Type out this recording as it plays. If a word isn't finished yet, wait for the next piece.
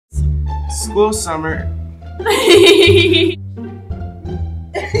School summer.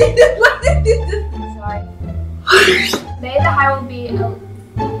 Sorry. Today the high will be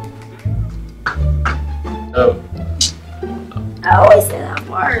Oh. I always say that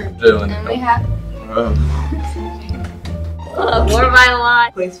part. Dylan. And we have Oh. more by a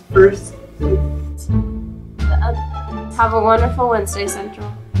lot. Place first. Have a wonderful Wednesday,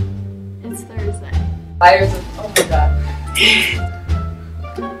 Central. It's Thursday. Fires of, oh my god.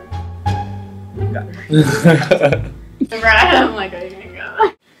 I'm like, are you gonna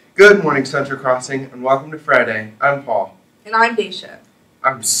go? Good morning, Central Crossing, and welcome to Friday. I'm Paul. And I'm Daisha.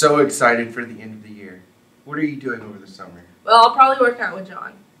 I'm so excited for the end of the year. What are you doing over the summer? Well, I'll probably work out with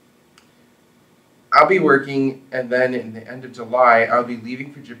John. I'll be working, and then in the end of July, I'll be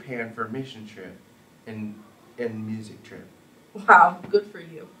leaving for Japan for a mission trip and music trip. Wow, good for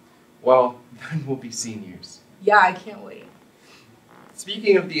you. Well, then we'll be seniors. Yeah, I can't wait.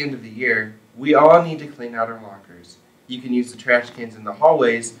 Speaking of the end of the year, we all need to clean out our lockers. You can use the trash cans in the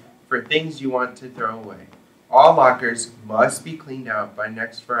hallways for things you want to throw away. All lockers must be cleaned out by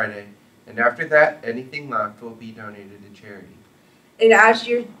next Friday, and after that, anything left will be donated to charity. And as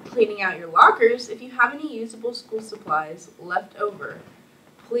you're cleaning out your lockers, if you have any usable school supplies left over,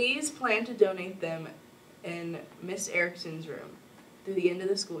 please plan to donate them in Miss Erickson's room through the end of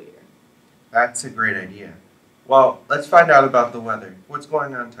the school year. That's a great idea. Well, let's find out about the weather. What's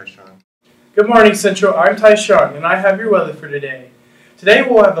going on, Tyshawn? Good morning, Central. I'm Tyshawn, and I have your weather for today. Today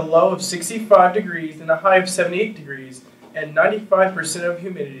we'll have a low of 65 degrees and a high of 78 degrees and 95% of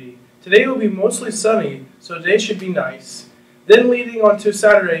humidity. Today will be mostly sunny, so today should be nice. Then leading on to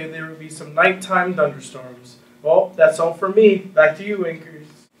Saturday, there will be some nighttime thunderstorms. Well, that's all for me. Back to you, anchors.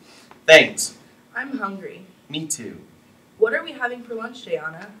 Thanks. I'm hungry. Me too. What are we having for lunch,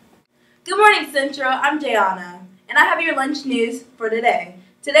 Jayana? Good morning, Central. I'm Jayana, and I have your lunch news for today.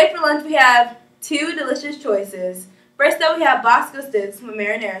 Today for lunch we have two delicious choices. First up, we have Bosco sticks with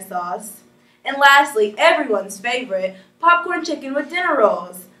marinara sauce. And lastly, everyone's favorite, popcorn chicken with dinner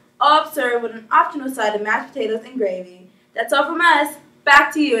rolls, all served with an optional side of mashed potatoes and gravy. That's all from us.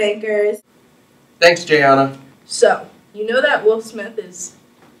 Back to you, anchors. Thanks, Jayana. So, you know that Will Smith is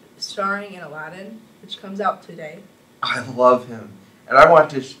starring in Aladdin, which comes out today. I love him, and I want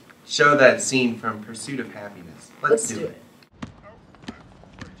to show that scene from Pursuit of Happiness. Let's do it.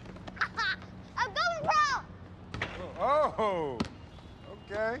 I'm going pro! Oh,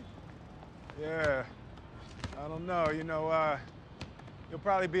 okay. Yeah, I don't know. You'll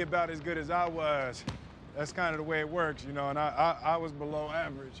probably be about as good as I was. That's kind of the way it works, and I was below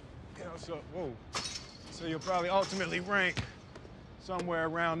average. So you'll probably ultimately rank somewhere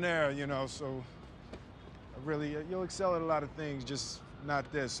around there, so you'll excel at a lot of things, just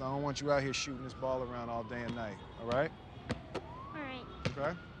not this. I don't want you out here shooting this ball around all day and night, all right? All right.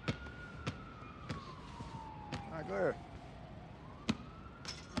 Okay? All right, go ahead.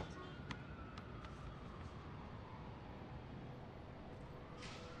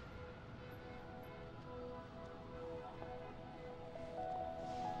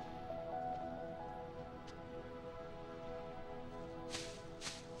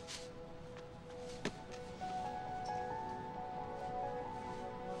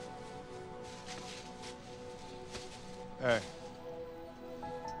 Hey.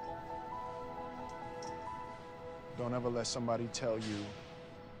 Don't ever let somebody tell you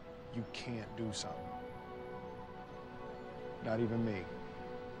you can't do something. Not even me.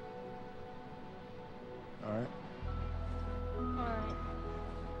 All right? All right.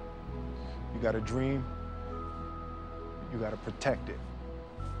 You got a dream, you got to protect it.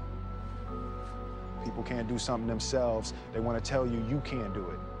 People can't do something themselves. They want to tell you you can't do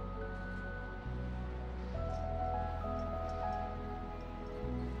it.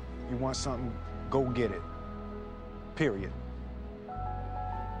 You want something, go get it. Period.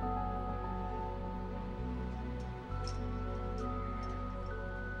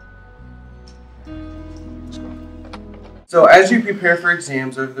 Let's go. So as you prepare for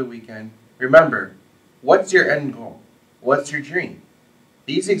exams over the weekend, remember, what's your end goal? What's your dream?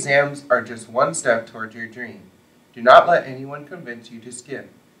 These exams are just one step towards your dream. Do not let anyone convince you to skip,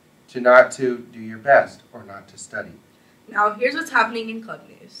 not to do your best, or not to study. Now, here's what's happening in club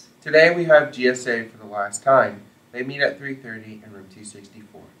news. Today we have GSA for the last time. They meet at 3:30 in room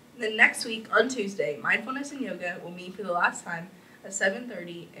 264. Then next week, on Tuesday, Mindfulness and Yoga will meet for the last time at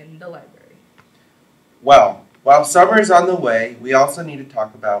 7:30 in the library. Well, while summer is on the way, we also need to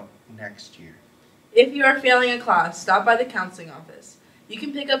talk about next year. If you are failing a class, stop by the counseling office. You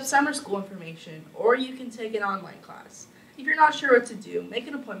can pick up summer school information, or you can take an online class. If you're not sure what to do, make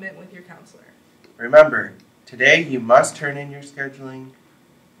an appointment with your counselor. Remember, today you must turn in your scheduling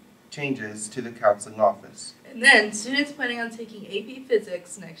changes to the counseling office. And then, students planning on taking AP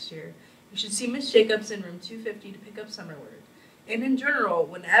Physics next year, you should see Ms. Jacobs in room 250 to pick up summer work. And in general,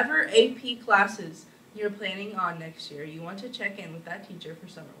 whenever AP classes you're planning on next year, you want to check in with that teacher for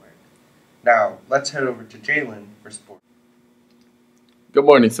summer work. Now, let's head over to Jalen for sports. Good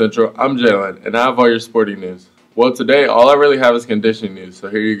morning, Central. I'm Jalen, and I have all your sporting news. Well, today, all I really have is conditioning news, so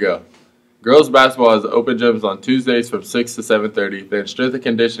here you go. Girls basketball has open gyms on Tuesdays from 6 to 7:30, then strength and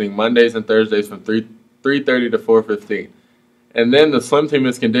conditioning Mondays and Thursdays from 3:30 to 4:15. And then the swim team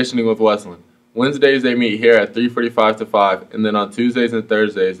is conditioning with Westland. Wednesdays they meet here at 3:45 to 5, and then on Tuesdays and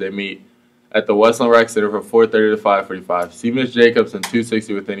Thursdays they meet at the Westland Rec Center from 4:30 to 5:45. See Ms. Jacobs in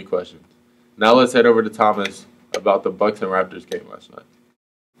 260 with any questions. Now let's head over to Thomas about the Bucks and Raptors game last night.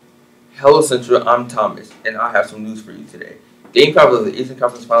 Hello Central, I'm Thomas, and I have some news for you today. Game 5 of the Eastern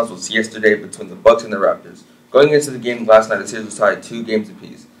Conference Finals was yesterday between the Bucks and the Raptors. Going into the game last night, the series was tied 2 games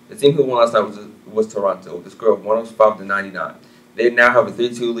apiece. The team who won last night was Toronto, with a score of 105 to 99. They now have a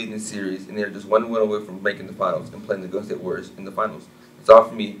 3-2 lead in the series, and they are just 1 win away from making the finals and playing the Golden State Warriors in the finals. That's all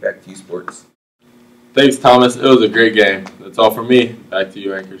for me. Back to you, sports. Thanks, Thomas. It was a great game. That's all for me. Back to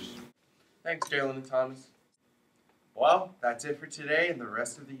you, anchors. Thanks, Jalen and Thomas. Well, that's it for today and the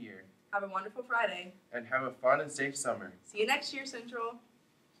rest of the year. Have a wonderful Friday. And have a fun and safe summer. See you next year, Central.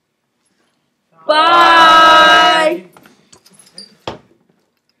 Bye.